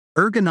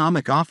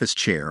Ergonomic office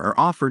chair are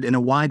offered in a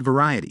wide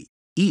variety,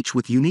 each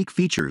with unique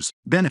features,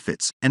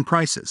 benefits, and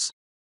prices.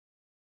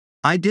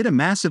 I did a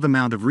massive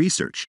amount of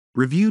research,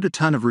 reviewed a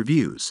ton of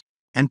reviews,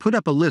 and put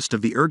up a list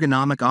of the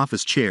ergonomic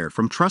office chair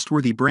from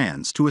trustworthy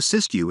brands to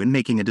assist you in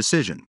making a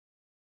decision.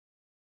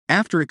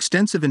 After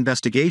extensive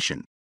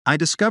investigation, I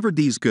discovered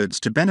these goods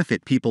to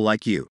benefit people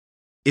like you.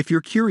 If you're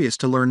curious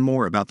to learn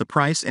more about the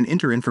price and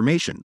enter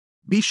information,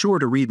 be sure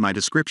to read my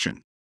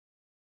description.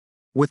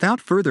 Without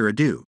further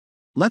ado,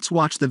 let's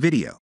watch the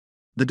video.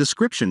 The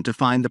description to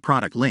find the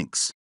product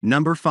links.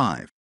 Number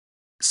 5.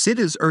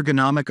 SIHOO's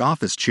Ergonomic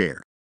Office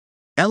Chair.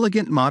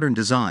 Elegant modern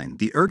design.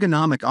 The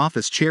ergonomic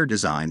office chair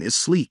design is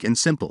sleek and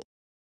simple.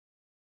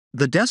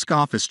 The desk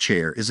office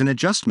chair is an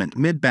adjustment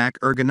mid-back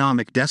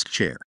ergonomic desk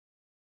chair.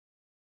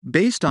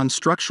 Based on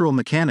structural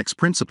mechanics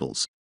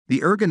principles, the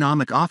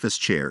ergonomic office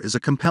chair is a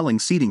compelling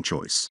seating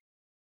choice.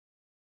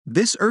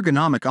 This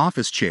ergonomic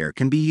office chair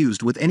can be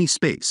used with any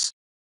space.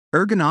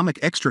 Ergonomic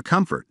extra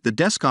comfort. The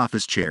desk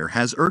office chair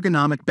has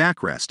ergonomic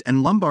backrest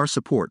and lumbar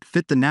support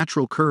fit the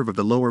natural curve of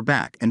the lower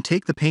back and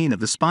take the pain of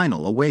the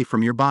spinal away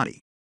from your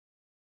body.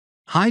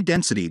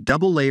 High-density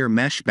double-layer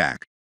mesh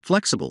back,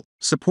 flexible,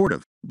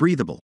 supportive,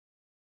 breathable.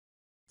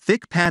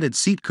 Thick padded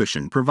seat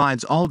cushion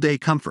provides all-day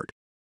comfort.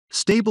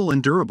 Stable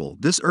and durable.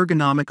 This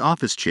ergonomic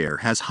office chair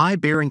has high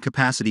bearing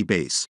capacity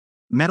base,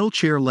 metal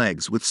chair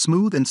legs with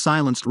smooth and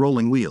silenced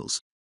rolling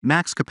wheels,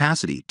 max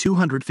capacity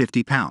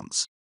 250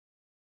 pounds.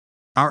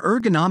 Our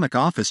ergonomic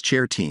office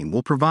chair team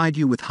will provide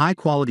you with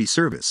high-quality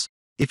service.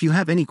 If you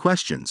have any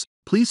questions,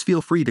 please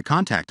feel free to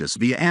contact us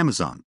via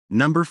Amazon.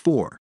 Number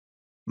 4.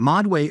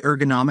 Modway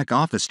Ergonomic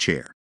Office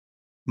Chair.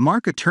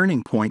 Mark a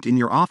turning point in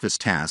your office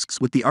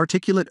tasks with the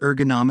articulate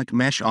ergonomic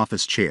mesh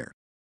office chair.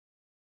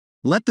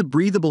 Let the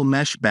breathable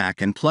mesh back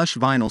and plush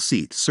vinyl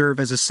seat serve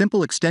as a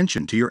simple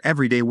extension to your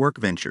everyday work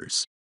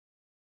ventures.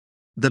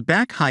 The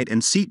back height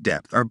and seat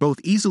depth are both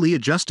easily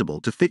adjustable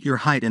to fit your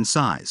height and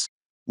size,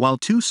 while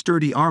two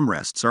sturdy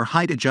armrests are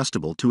height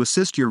adjustable to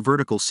assist your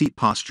vertical seat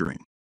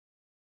posturing.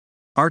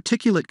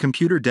 Articulate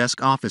computer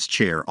desk office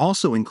chair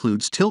also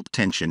includes tilt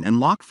tension and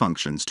lock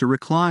functions to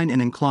recline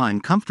and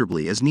incline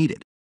comfortably as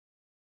needed.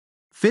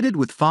 Fitted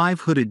with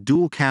 5 hooded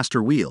dual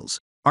caster wheels,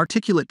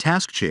 Articulate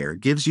Task Chair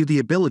gives you the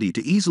ability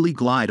to easily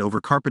glide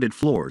over carpeted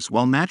floors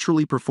while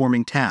naturally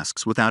performing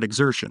tasks without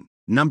exertion.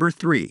 Number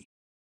 3.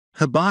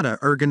 Hibata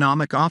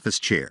Ergonomic Office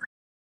Chair.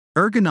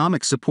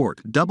 Ergonomic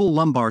support. Double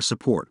lumbar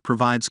support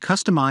provides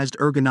customized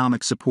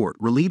ergonomic support,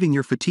 relieving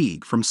your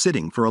fatigue from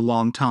sitting for a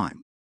long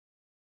time.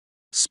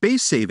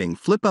 Space-saving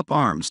flip-up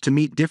arms to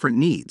meet different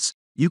needs.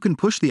 You can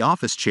push the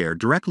office chair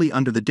directly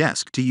under the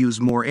desk to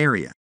use more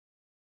area.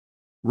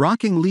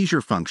 Rocking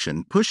leisure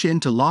function. Push in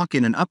to lock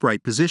in an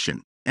upright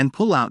position, and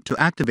pull out to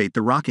activate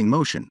the rocking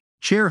motion.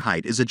 Chair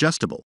height is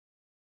adjustable.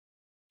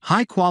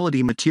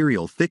 High-quality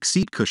material. Thick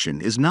seat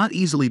cushion is not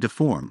easily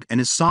deformed and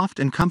is soft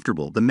and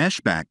comfortable. The mesh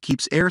back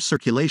keeps air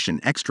circulation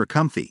extra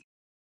comfy.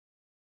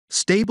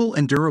 Stable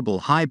and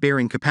durable. High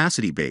bearing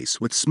capacity base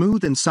with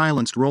smooth and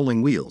silenced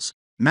rolling wheels,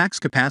 max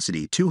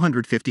capacity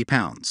 250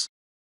 pounds.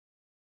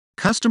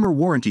 Customer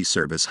warranty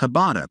service.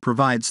 Hibata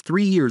provides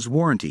 3 years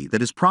warranty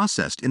that is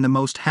processed in the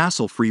most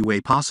hassle-free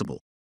way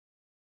possible.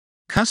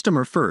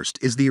 Customer first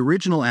is the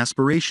original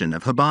aspiration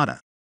of Hibata.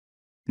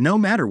 No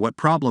matter what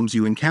problems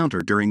you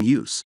encounter during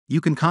use,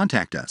 you can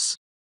contact us.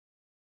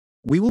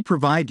 We will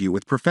provide you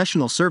with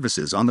professional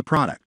services on the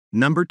product.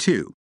 Number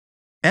 2.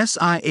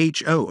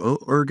 SIHOO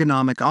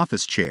Ergonomic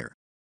Office Chair.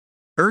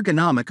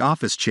 Ergonomic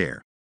Office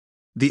Chair.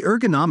 The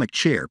ergonomic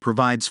chair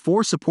provides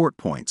 4 support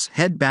points: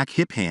 head, back,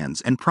 hip,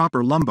 hands, and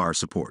proper lumbar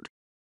support.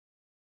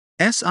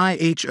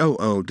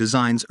 SIHOO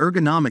designs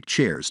ergonomic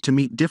chairs to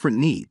meet different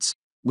needs,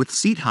 with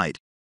seat height,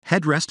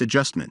 headrest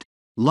adjustment,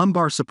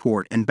 lumbar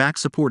support, and back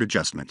support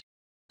adjustment.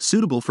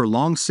 Suitable for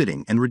long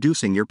sitting and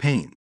reducing your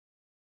pain.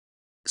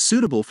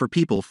 Suitable for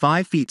people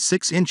 5 feet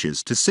 6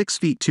 inches to 6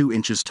 feet 2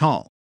 inches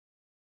tall.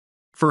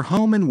 For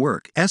home and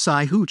work,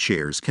 SIHOO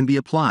chairs can be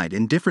applied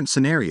in different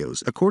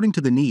scenarios according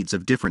to the needs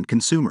of different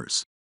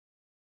consumers.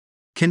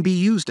 Can be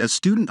used as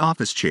student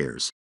office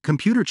chairs,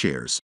 computer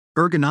chairs,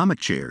 ergonomic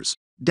chairs,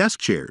 desk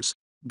chairs,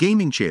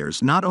 gaming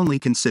chairs. Not only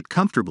can sit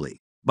comfortably,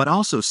 but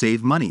also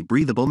save money.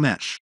 Breathable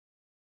mesh.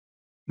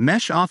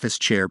 Mesh office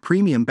chair.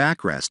 Premium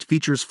backrest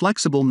features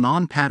flexible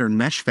non-pattern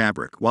mesh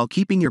fabric while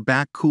keeping your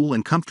back cool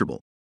and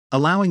comfortable,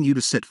 allowing you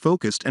to sit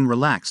focused and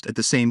relaxed at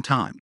the same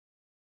time.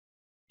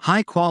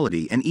 High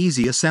quality and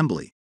easy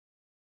assembly.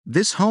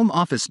 This home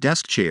office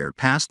desk chair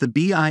passed the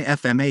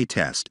BIFMA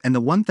test and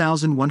the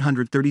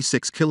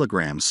 1,136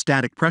 kilograms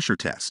static pressure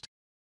test.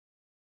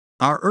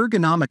 Our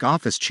ergonomic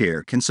office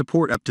chair can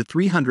support up to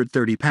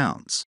 330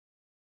 pounds.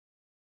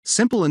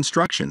 Simple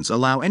instructions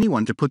allow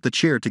anyone to put the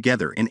chair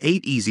together in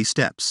 8 easy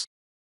steps.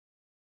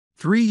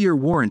 3-year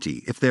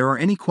warranty. If there are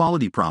any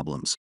quality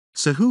problems,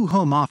 SIHOO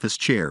Home Office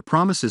Chair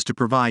promises to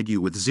provide you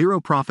with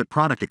zero-profit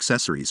product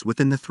accessories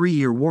within the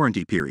 3-year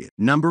warranty period.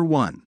 Number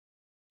 1.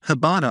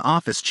 Hibata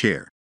Office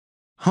Chair.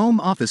 Home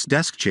Office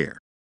Desk Chair.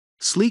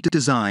 Sleek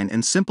design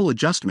and simple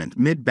adjustment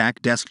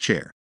mid-back desk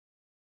chair.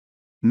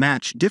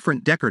 Match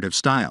different decorative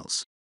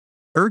styles.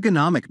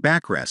 Ergonomic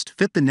backrest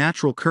fit the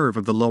natural curve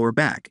of the lower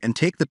back and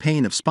take the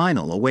pain of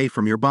spinal away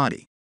from your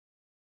body.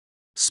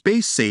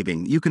 Space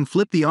saving, you can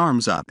flip the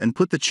arms up and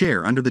put the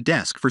chair under the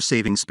desk for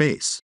saving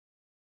space.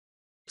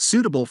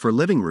 Suitable for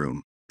living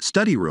room,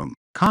 study room,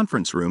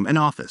 conference room and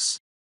office.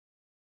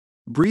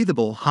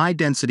 Breathable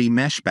high-density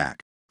mesh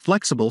back,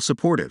 flexible,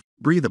 supportive,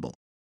 breathable.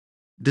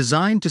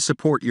 Designed to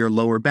support your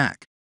lower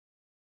back.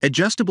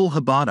 Adjustable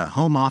Habata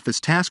home office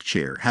task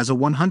chair has a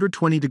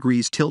 120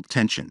 degrees tilt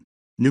tension.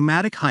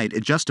 Pneumatic height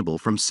adjustable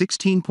from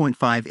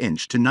 16.5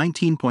 inch to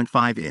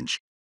 19.5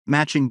 inch,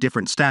 matching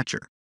different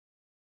stature.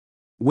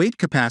 Weight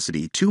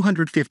capacity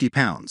 250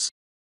 pounds.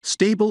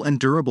 Stable and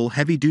durable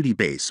heavy-duty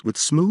base with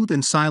smooth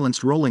and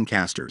silenced rolling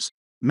casters.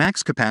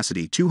 Max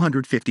capacity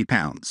 250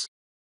 pounds.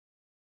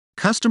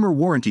 Customer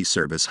warranty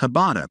service.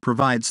 Habata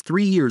provides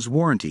 3 years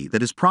warranty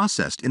that is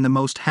processed in the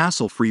most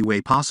hassle-free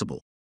way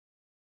possible.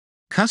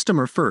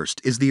 Customer first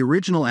is the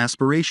original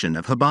aspiration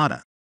of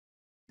Habata.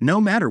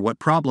 No matter what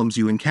problems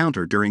you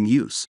encounter during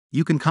use,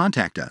 you can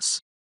contact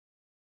us.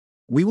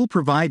 We will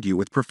provide you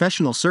with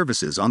professional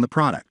services on the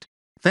product.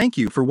 Thank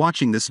you for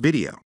watching this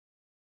video.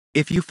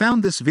 If you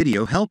found this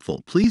video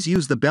helpful, please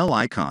use the bell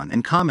icon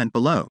and comment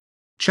below.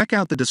 Check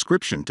out the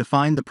description to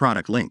find the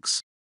product links.